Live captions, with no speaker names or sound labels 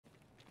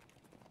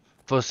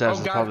Footsteps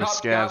Oh, is guy probably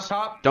top, guy scavs.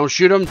 top. Don't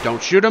shoot him.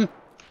 Don't shoot him.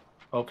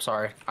 Oh,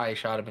 sorry. I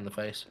shot him in the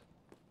face.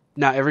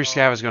 Now every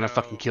scav is gonna no.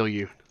 fucking kill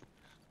you.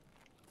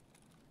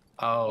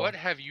 Oh. What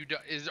have you done?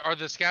 Are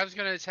the scavs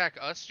gonna attack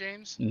us,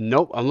 James?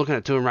 Nope. I'm looking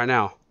at two of them right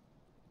now.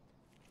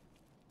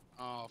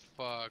 Oh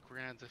fuck, we're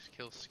gonna have to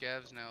kill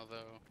scavs now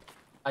though.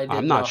 I didn't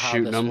I'm know not how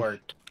shooting this him.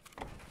 worked.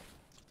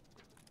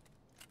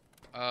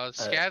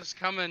 Scav's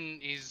coming.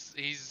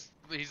 He's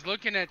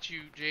looking at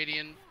you,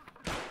 Jadian.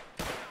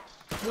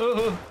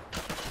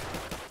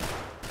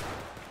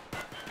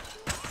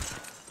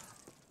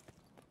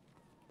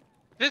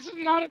 This is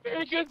not a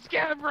very good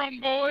scav run,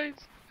 boys.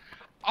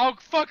 Oh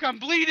fuck, I'm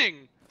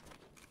bleeding.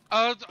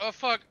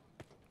 Fuck.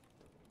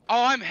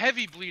 Oh, I'm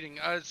heavy bleeding.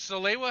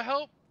 Salewa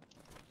help?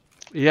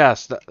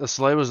 Yes, the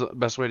sleigh was the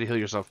best way to heal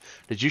yourself.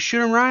 Did you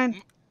shoot him, Ryan?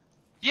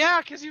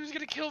 Yeah, cause he was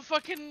gonna kill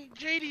fucking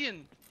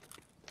Jadian.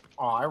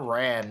 Oh, I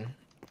ran.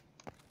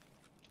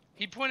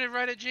 He pointed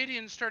right at Jadian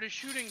and started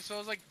shooting, so I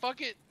was like,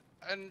 fuck it,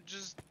 and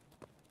just.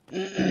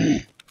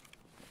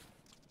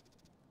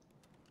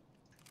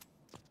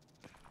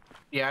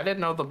 Yeah, I didn't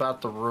know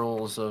about the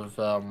rules of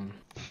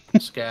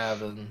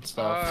scav and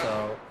stuff.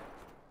 So.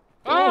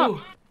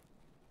 Oh!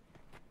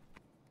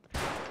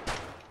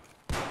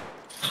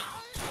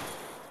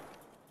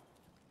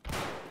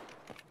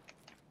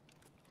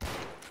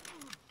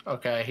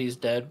 Okay, he's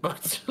dead,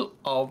 but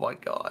oh my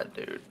god,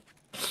 dude.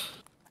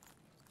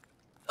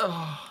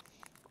 Oh.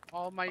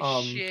 All my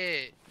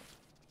shit.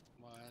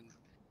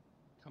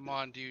 Come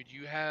on, dude.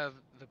 You have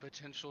the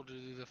potential to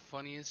do the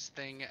funniest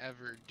thing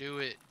ever. Do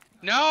it.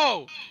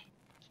 No!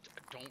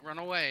 Don't run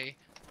away.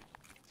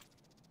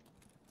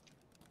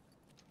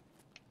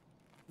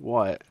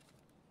 What?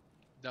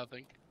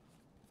 Nothing.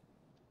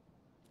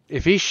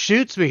 If he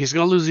shoots me, he's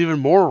gonna lose even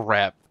more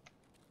rep.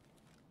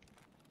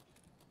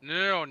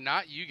 No,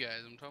 not you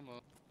guys. I'm talking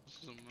about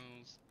something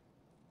else.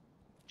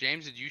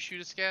 James, did you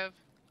shoot a scav?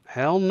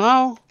 Hell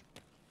no.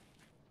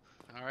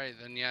 Alright,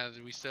 then yeah,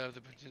 we still have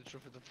the potential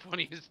for the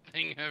funniest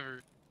thing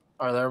ever.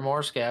 Are there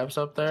more scabs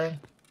up there?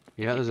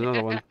 Yeah, there's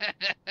another one.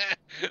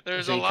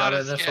 There's Is a he lot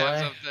of coming this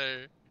scavs way? up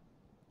there.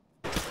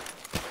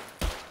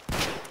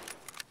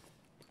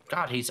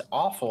 God, he's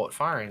awful at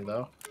firing,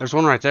 though. There's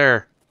one right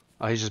there.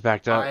 Oh, he's just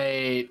backed up.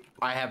 I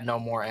have no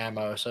more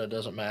ammo, so it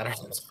doesn't matter.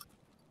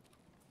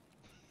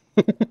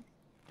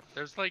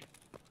 There's like...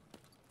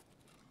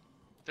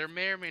 There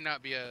may or may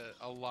not be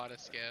a lot of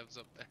scavs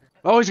up there.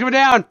 Oh, he's coming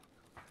down!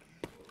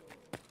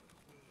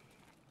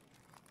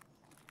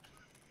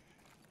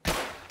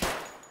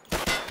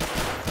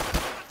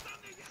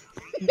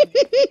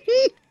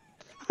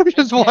 I'm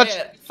just watching.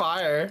 Can't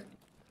fire.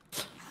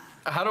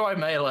 How do I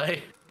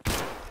melee?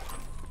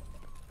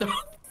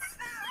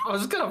 I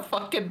was gonna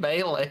fucking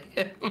melee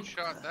him. Who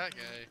shot that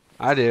guy?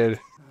 I did.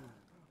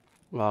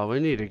 Well, we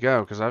need to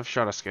go because I've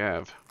shot a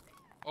scav.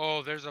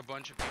 Oh, there's a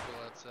bunch of people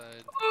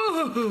outside.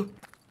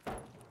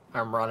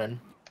 I'm running.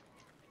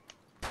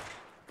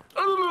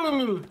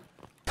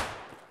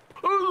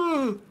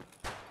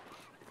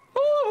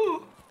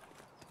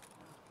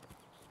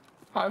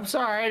 I'm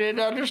sorry, I didn't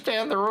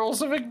understand the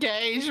rules of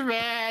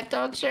engagement.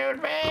 Don't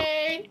shoot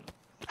me.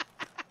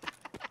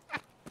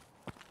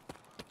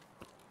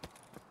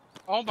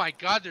 Oh my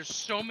god, there's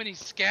so many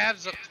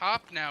scavs up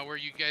top now where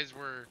you guys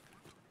were.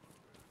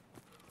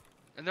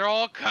 And they're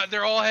all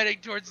heading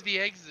towards the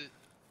exit.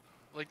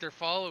 Like they're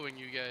following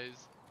you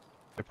guys.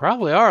 They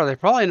probably are. They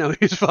probably know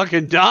he's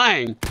fucking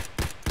dying.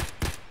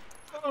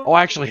 Oh,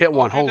 I actually hit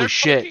one. Man, Holy they're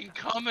shit. fucking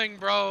coming,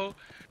 bro.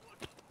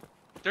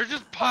 They're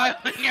just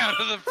piling out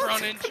of the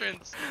front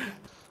entrance.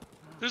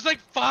 There's like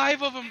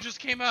 5 of them just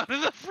came out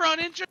of the front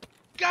entrance.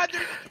 God,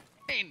 there's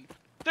 9.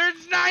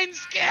 There's 9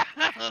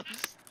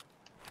 scavs.